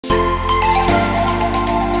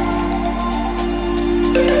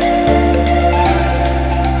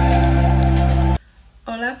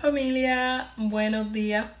familia, buenos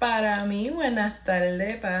días para mí, buenas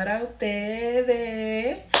tardes para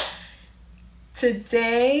ustedes.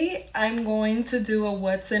 Today I'm going to do a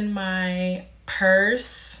what's in my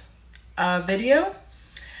purse video,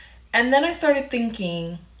 and then I started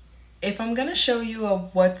thinking, if I'm gonna show you a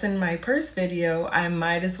what's in my purse video, I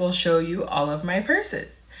might as well show you all of my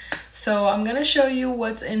purses. So I'm gonna show you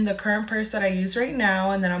what's in the current purse that I use right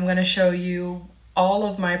now, and then I'm gonna show you all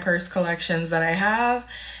of my purse collections that I have.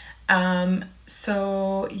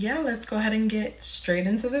 So yeah, let's go ahead and get straight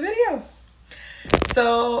into the video.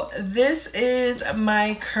 So this is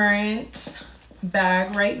my current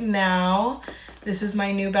bag right now. This is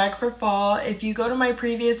my new bag for fall. If you go to my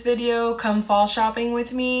previous video, come fall shopping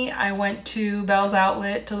with me, I went to Bell's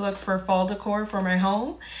Outlet to look for fall decor for my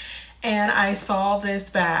home, and I saw this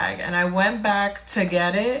bag and I went back to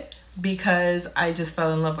get it because I just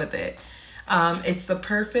fell in love with it. It's the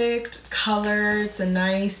perfect color. It's a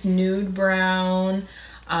nice nude brown.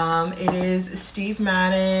 It is Steve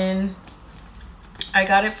Madden. I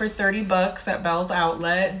got it for 30 bucks at Bell's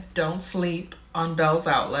Outlet. Don't sleep on Bell's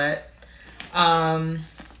Outlet.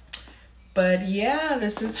 But yeah,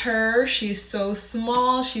 this is her. She's so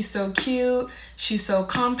small, she's so cute, she's so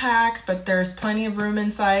compact, but there's plenty of room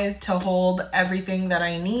inside to hold everything that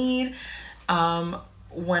I need.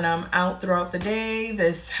 When I'm out throughout the day,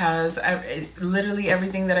 this has literally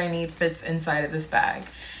everything that I need fits inside of this bag.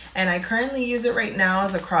 And I currently use it right now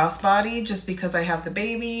as a crossbody just because I have the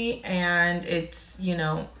baby and it's, you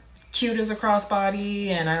know, cute as a crossbody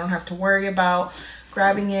and I don't have to worry about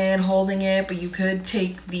grabbing it, holding it, but you could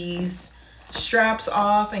take these straps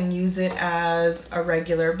off and use it as a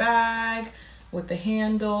regular bag with the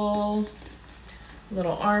handle,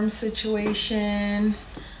 little arm situation.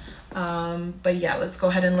 But yeah, let's go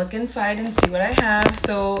ahead and look inside and see what I have.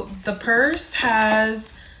 So the purse has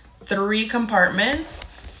 3 compartments.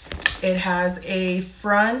 It has a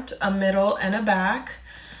front, a middle, and a back.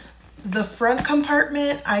 The front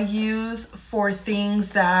compartment I use for things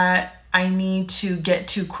that I need to get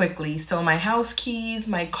to quickly. So my house keys,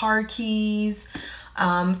 my car keys,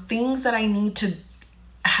 things that I need to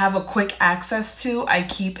have a quick access to, I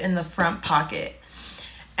keep in the front pocket.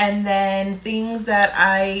 And then things that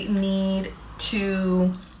I need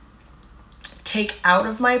to take out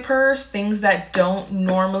of my purse, things that don't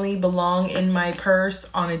normally belong in my purse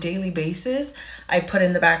on a daily basis, I put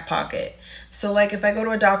in the back pocket. So like if I go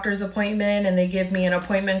to a doctor's appointment and they give me an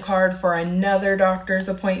appointment card for another doctor's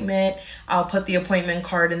appointment, I'll put the appointment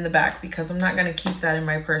card in the back because I'm not gonna keep that in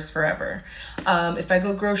my purse forever. If I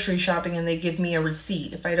go grocery shopping and they give me a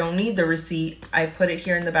receipt, if I don't need the receipt, I put it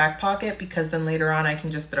here in the back pocket because then later on I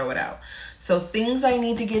can just throw it out. So things I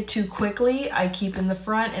need to get to quickly, I keep in the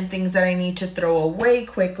front, and things that I need to throw away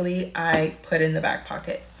quickly, I put in the back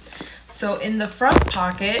pocket. So in the front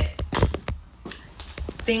pocket,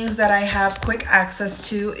 things that I have quick access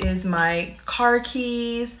to is my car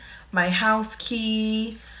keys, my house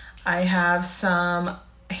key. I have some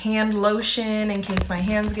hand lotion in case my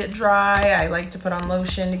hands get dry. I like to put on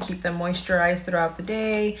lotion to keep them moisturized throughout the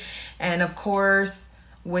day. And of course,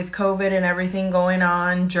 with COVID and everything going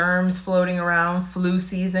on, germs floating around, flu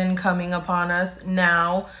season coming upon us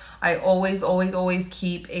now, I always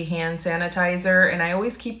keep a hand sanitizer, and I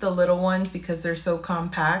always keep the little ones because they're so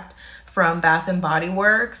compact, from Bath and Body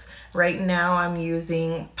Works. Right now I'm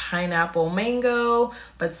using pineapple mango,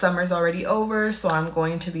 but summer's already over, so I'm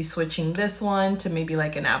going to be switching this one to maybe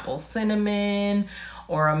like an apple cinnamon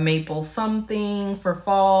or a maple something for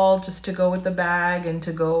fall, just to go with the bag and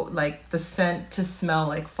to go like the scent to smell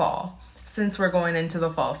like fall since we're going into the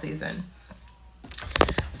fall season.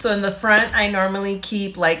 So in the front, I normally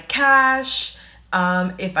keep like cash.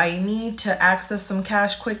 If I need to access some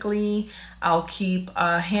cash quickly, I'll keep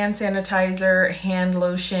a hand sanitizer, hand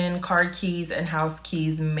lotion, car keys, and house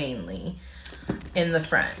keys mainly in the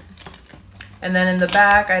front. And then in the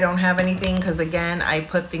back, I don't have anything because again, I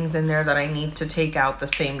put things in there that I need to take out the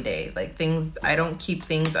same day. Like things, I don't keep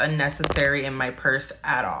things unnecessary in my purse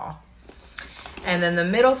at all. And then the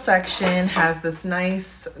middle section has this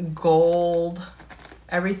nice gold.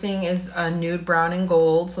 Everything is a nude brown and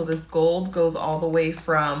gold. So this gold goes all the way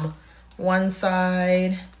from one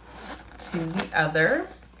side to the other.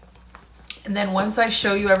 And then once I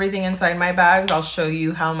show you everything inside my bags, I'll show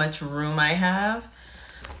you how much room I have.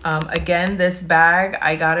 Again, this bag,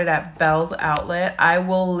 I got it at Bell's Outlet. I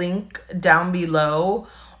will link down below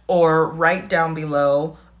or right down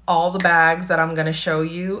below all the bags that I'm going to show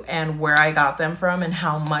you and where I got them from and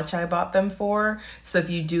how much I bought them for. So if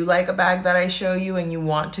you do like a bag that I show you and you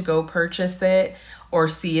want to go purchase it or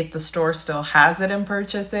see if the store still has it and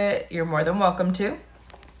purchase it, you're more than welcome to.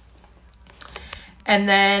 And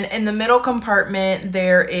then in the middle compartment,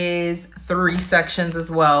 there is 3 sections as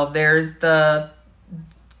well. There's the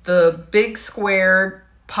big square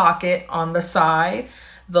pocket on the side,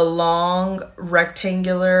 the long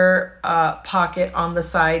rectangular pocket on the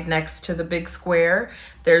side next to the big square.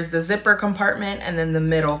 There's the zipper compartment, and then the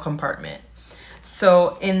middle compartment.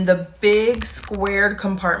 So in the big squared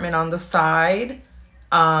compartment on the side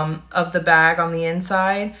of the bag on the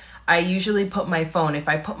inside, I usually put my phone. If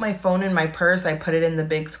I put my phone in my purse, I put it in the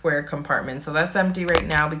big squared compartment. So that's empty right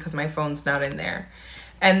now because my phone's not in there.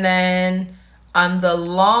 And then on the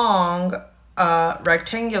long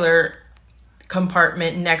rectangular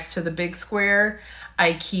compartment next to the big square,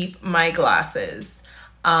 I keep my glasses.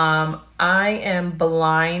 I am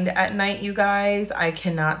blind at night, you guys. I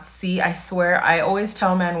cannot see. I swear, I always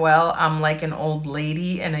tell Manuel I'm like an old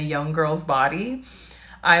lady in a young girl's body.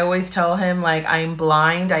 I always tell him, like, I'm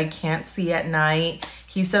blind. I can't see at night.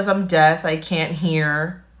 He says I'm deaf. I can't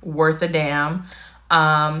hear worth a damn.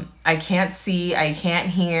 I can't see. I can't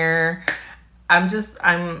hear.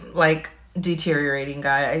 I'm like deteriorating,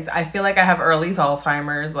 guys. I feel like I have early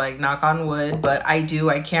Alzheimer's, like, knock on wood, but I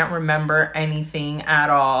do. I can't remember anything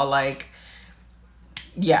at all. Like,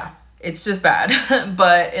 yeah, it's just bad.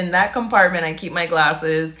 But in that compartment, I keep my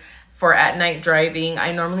glasses for at night driving.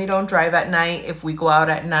 I normally don't drive at night. If we go out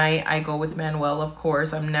at night, I go with Manuel, of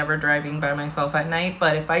course. I'm never driving by myself at night,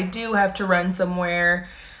 but if I do have to run somewhere,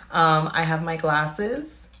 I have my glasses.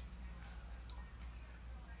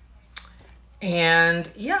 And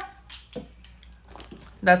yeah,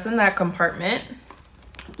 that's in that compartment.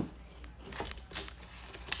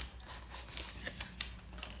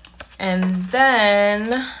 And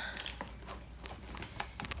then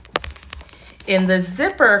in the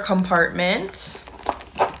zipper compartment,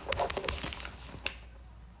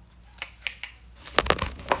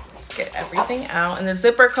 let's get everything out. In the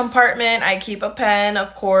zipper compartment, I keep a pen,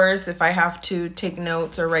 of course, if I have to take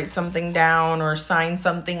notes or write something down or sign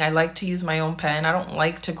something. I like to use my own pen. I don't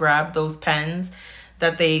like to grab those pens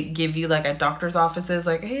that they give you like at doctor's offices,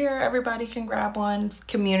 like, here, everybody can grab one.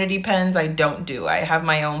 Community pens, I don't do. I have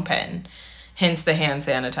my own pen, hence the hand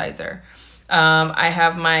sanitizer. I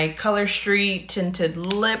have my Color Street tinted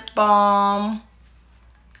lip balm.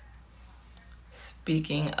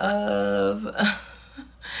 Speaking of,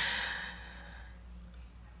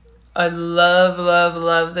 I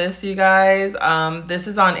love this, you guys. This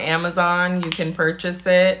is on Amazon. You can purchase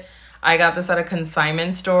it. I got this at a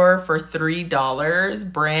consignment store for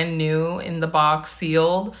 $3, brand new in the box,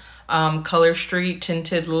 sealed. Color Street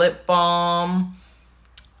tinted lip balm.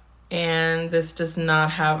 And this does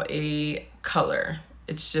not have a color.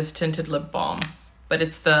 It's just tinted lip balm, but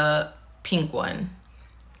it's the pink one.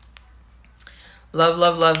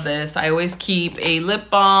 Love this. I always keep a lip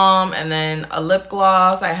balm and then a lip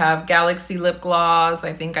gloss. I have Galaxy lip gloss.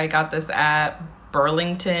 I think I got this at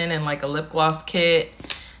Burlington in like a lip gloss kit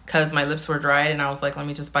because my lips were dried and I was like, let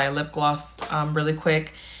me just buy a lip gloss really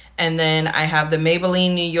quick. And then I have the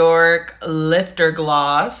Maybelline New York Lifter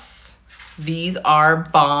Gloss. These are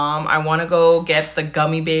bomb. I want to go get the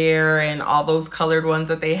gummy bear and all those colored ones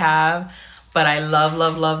that they have. But I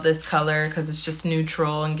love this color because it's just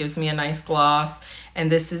neutral and gives me a nice gloss.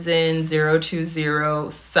 And this is in 020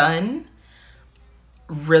 Sun.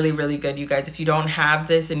 Really good, you guys. If you don't have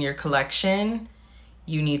this in your collection,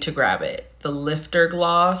 you need to grab it. The Lifter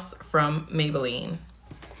Gloss from Maybelline.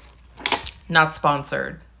 Not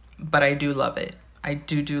sponsored, but I do love it. I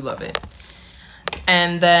do love it.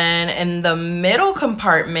 And then in the middle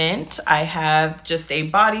compartment, I have just a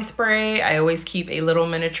body spray. I always keep a little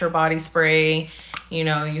miniature body spray. You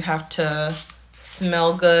know, you have to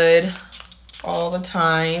smell good all the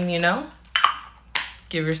time, you know?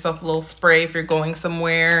 Give yourself a little spray if you're going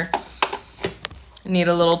somewhere. Need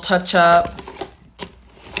a little touch up.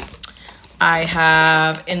 I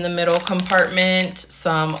have in the middle compartment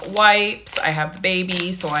some wipes. I have the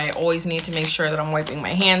baby, so I always need to make sure that I'm wiping my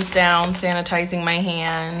hands down, sanitizing my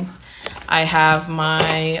hands. I have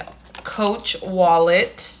my Coach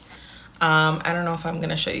wallet. I don't know if I'm going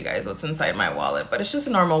to show you guys what's inside my wallet, but it's just a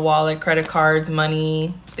normal wallet, credit cards,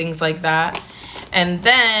 money, things like that. And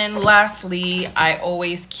then lastly, I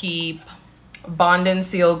always keep Bond and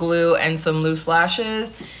Seal glue and some loose lashes.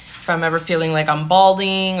 If I'm ever feeling like I'm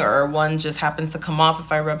balding or one just happens to come off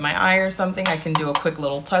if I rub my eye or something, I can do a quick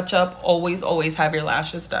little touch up. Always have your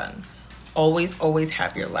lashes done. Always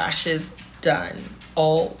have your lashes done.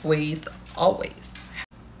 Always. All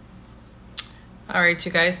right,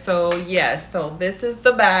 you guys. So yes, so this is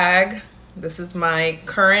the bag. This is my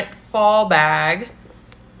current fall bag.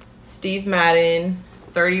 Steve Madden,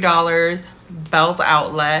 $30, Bell's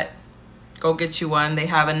Outlet. Go get you one. They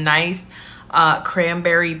have a nice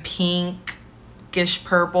cranberry pinkish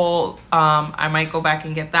purple. I might go back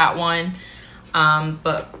and get that one.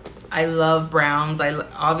 But I love browns.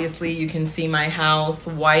 Obviously you can see my house,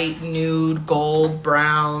 white, nude, gold,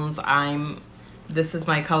 browns. This is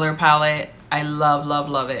my color palette. I love, love,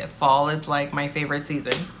 love it. Fall is like my favorite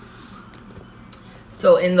season.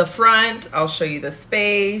 So in the front, I'll show you the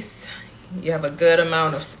space. You have a good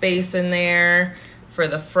amount of space in there for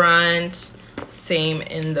the front. Same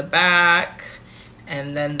in the back.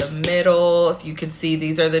 And then the middle, if you could see,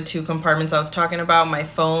 these are the two compartments I was talking about. My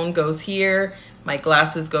phone goes here. My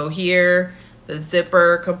glasses go here. The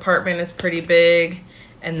zipper compartment is pretty big.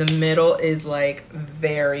 And the middle is like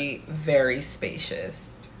very, very spacious.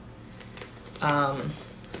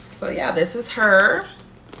 So yeah, this is her.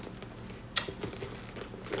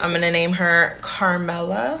 I'm gonna name her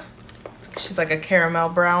Carmela. She's like a caramel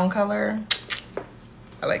brown color.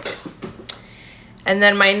 I like it. And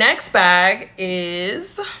then my next bag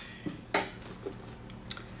is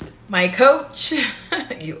my Coach.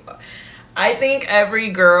 I think every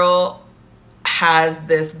girl has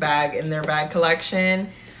this bag in their bag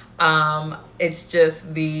collection. It's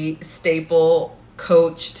just the staple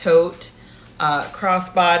Coach tote,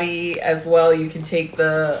 crossbody as well. You can take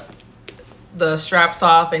the straps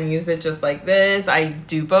off and use it just like this. I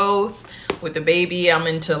do both. With the baby, I'm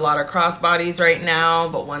into a lot of crossbodies right now,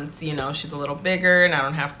 but once, you know, she's a little bigger and I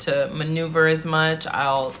don't have to maneuver as much,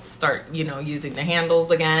 I'll start, you know, using the handles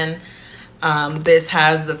again. This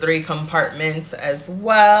has the 3 compartments as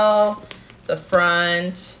well. The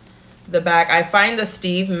front, the back. I find the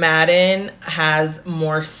Steve Madden has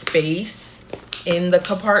more space in the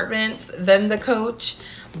compartments than the Coach,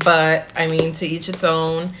 but I mean, to each its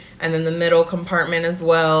own. And then the middle compartment as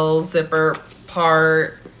well, zipper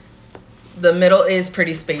part. The middle is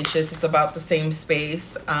pretty spacious. It's about the same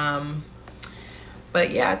space. But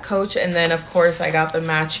yeah, Coach. And then of course I got the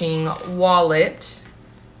matching wallet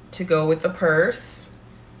to go with the purse.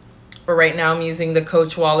 But right now I'm using the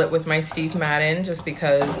Coach wallet with my Steve Madden just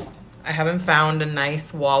because I haven't found a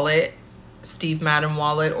nice wallet, Steve Madden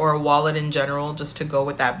wallet, or a wallet in general just to go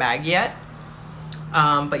with that bag yet.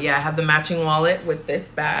 But yeah, I have the matching wallet with this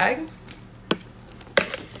bag.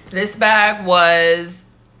 This bag was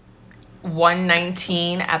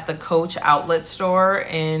 $119 at the Coach outlet store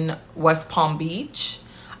in West Palm Beach,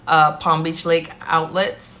 Palm Beach Lake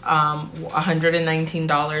outlets.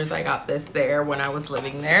 $119. I got this there when I was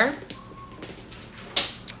living there.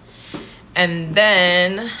 And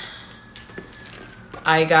then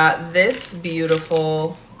I got this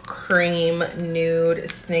beautiful cream nude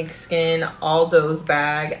snakeskin Aldo's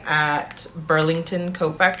bag at Burlington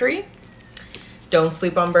Coat Factory. Don't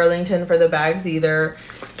sleep on Burlington for the bags either.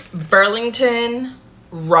 Burlington,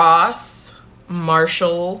 Ross,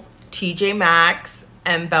 Marshalls, TJ Maxx,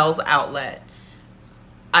 and Bell's Outlet.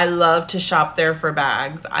 I love to shop there for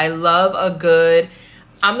bags. I love a good,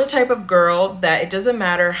 I'm the type of girl that it doesn't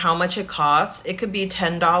matter how much it costs. It could be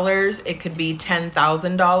 $10, it could be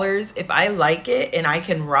 $10,000. If I like it and I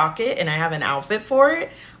can rock it and I have an outfit for it,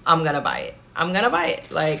 I'm gonna buy it. I'm gonna buy it.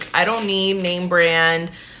 Like, I don't need name brand,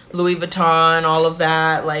 Louis Vuitton, all of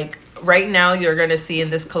that. Like, right now you're gonna see in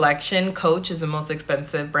this collection, Coach is the most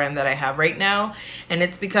expensive brand that I have right now, and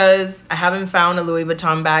it's because I haven't found a Louis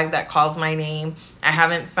Vuitton bag that calls my name. I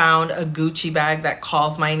haven't found a Gucci bag that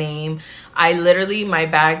calls my name. I literally, my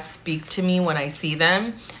bags speak to me when I see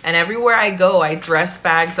them, and everywhere I go, I dress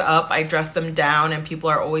bags up, I dress them down, and people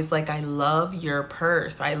are always like, I love your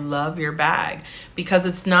purse, I love your bag, because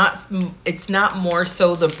it's not more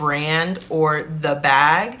so the brand or the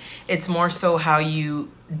bag, it's more so how you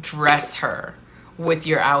dress her with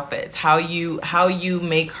your outfits, how you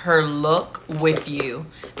make her look with you,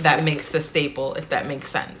 that makes the staple, if that makes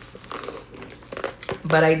sense.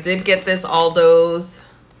 But I did get this Aldo's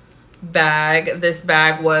bag. This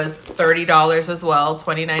bag was $30 as well,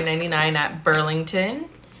 $29.99 at Burlington,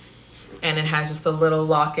 and it has just a little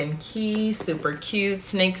lock and key, super cute,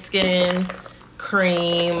 snakeskin,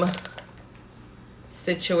 cream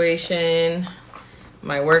situation.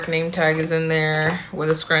 My work name tag is in there with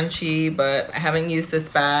a scrunchie, but I haven't used this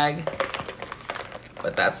bag.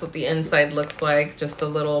 But that's what the inside looks like. Just a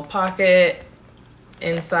little pocket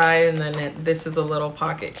inside, and then this is a little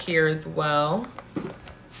pocket here as well.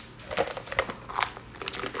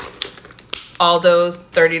 Aldo's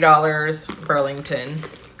 $30, Burlington.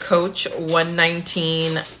 Coach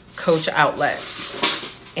 $119, Coach outlet.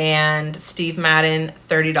 And Steve Madden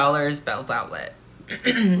 $30, Bell's Outlet.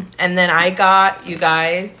 And then I got, you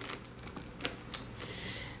guys,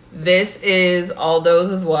 this is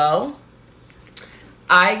Aldo's as well.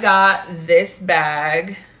 I got this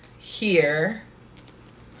bag here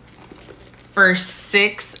for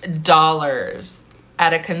 $6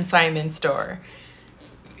 at a consignment store.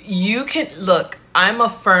 You can, look, I'm a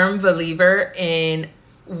firm believer in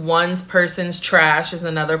one person's trash is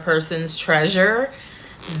another person's treasure.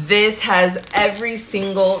 This has every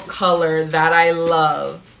single color that I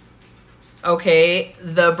love. Okay,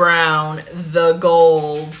 the brown, the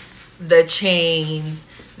gold, the chains,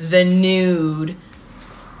 the nude.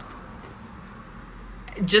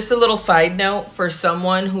 Just a little side note for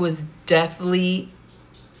someone who is deathly,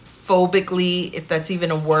 phobically, if that's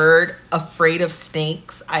even a word, afraid of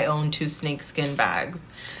snakes. I own 2 snakeskin bags.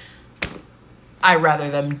 I'd rather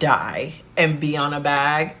them die and be on a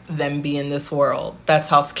bag than be in this world. That's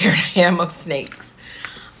how scared I am of snakes.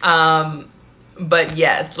 But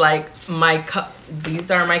yes, like these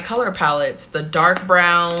are my color palettes. The dark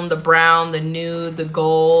brown, the nude, the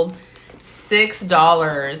gold.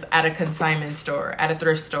 $6 at a consignment store, at a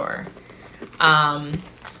thrift store.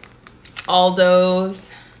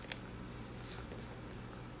 Aldo's.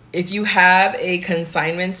 If you have a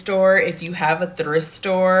consignment store, if you have a thrift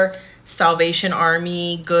store, Salvation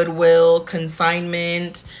Army, Goodwill,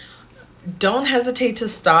 consignment, don't hesitate to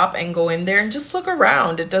stop and go in there and just look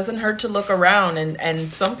around. It doesn't hurt to look around.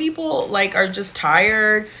 And some people like are just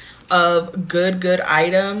tired of good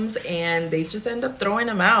items and they just end up throwing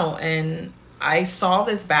them out. And I saw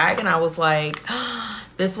this bag and I was like,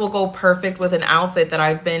 this will go perfect with an outfit that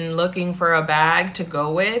I've been looking for a bag to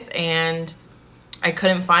go with, and I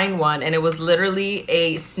couldn't find one. And it was literally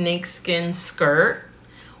a snakeskin skirt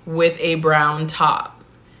with a brown top.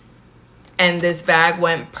 And this bag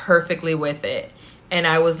went perfectly with it. And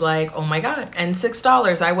I was like, oh my God. And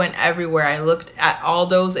 $6. I went everywhere. I looked at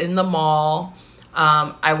Aldo's in the mall.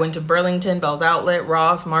 I went to Burlington, Bell's Outlet,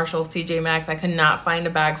 Ross, Marshalls, TJ Maxx. I could not find a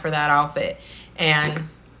bag for that outfit. And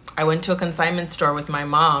I went to a consignment store with my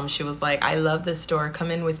mom. She was like, I love this store.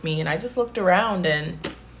 Come in with me. And I just looked around and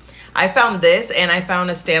I found this, and I found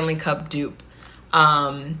a Stanley Cup dupe.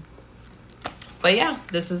 But yeah,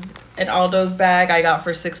 this is an Aldo's bag I got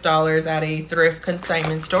for $6 at a thrift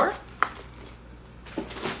consignment store.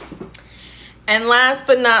 And last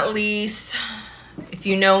but not least, if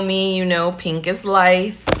you know me, you know pink is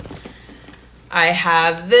life. I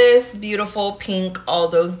have this beautiful pink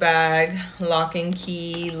Aldo's bag, lock and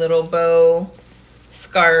key, little bow,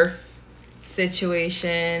 scarf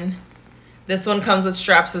situation. This one comes with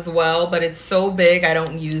straps as well, but it's so big I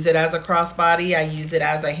don't use it as a crossbody. I use it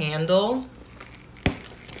as a handle.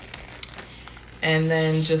 And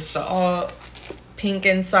then just the all pink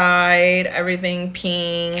inside, everything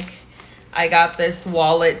pink. I got this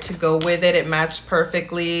wallet to go with it. It matched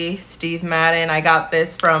perfectly. Steve Madden. I got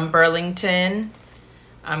this from Burlington.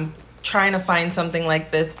 I'm trying to find something like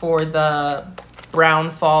this for the brown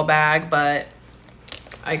fall bag, but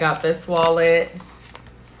I got this wallet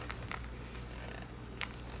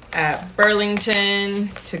at Burlington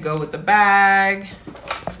to go with the bag.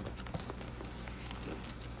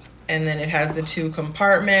 And then it has the 2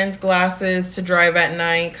 compartments, glasses to drive at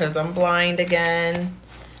night because I'm blind again.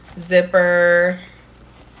 Zipper.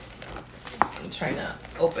 I'm trying to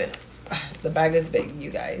open. The bag is big, you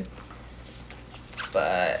guys.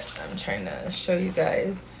 But I'm trying to show you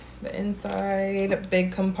guys the inside.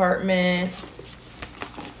 Big compartment.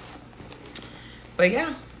 But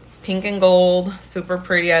yeah, pink and gold. Super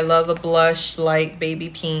pretty. I love the blush, light baby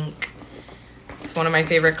pink. It's one of my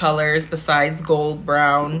favorite colors besides gold,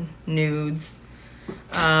 brown, nudes.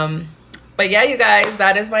 But yeah, you guys,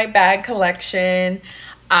 that is my bag collection.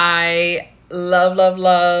 I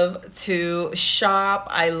love to shop.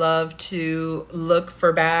 I love to look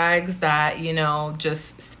for bags that, you know,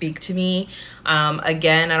 just speak to me.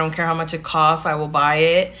 Again, I don't care how much it costs, I will buy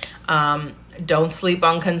it. Don't sleep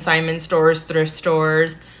on consignment stores, thrift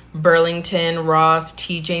stores, Burlington, Ross,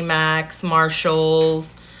 TJ Maxx,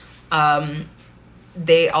 Marshalls.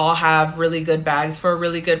 They all have really good bags for a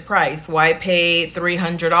really good price. Why pay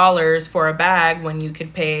 $300 for a bag when you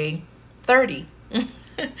could pay $30?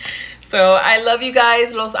 So I love you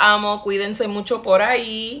guys. Los amo. Cuídense mucho por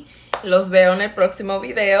ahí. Los veo en el próximo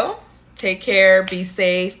video. Take care. Be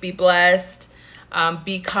safe. Be blessed.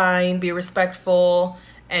 Be kind. Be respectful.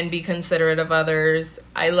 And be considerate of others.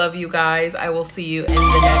 I love you guys. I will see you in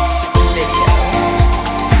the next video.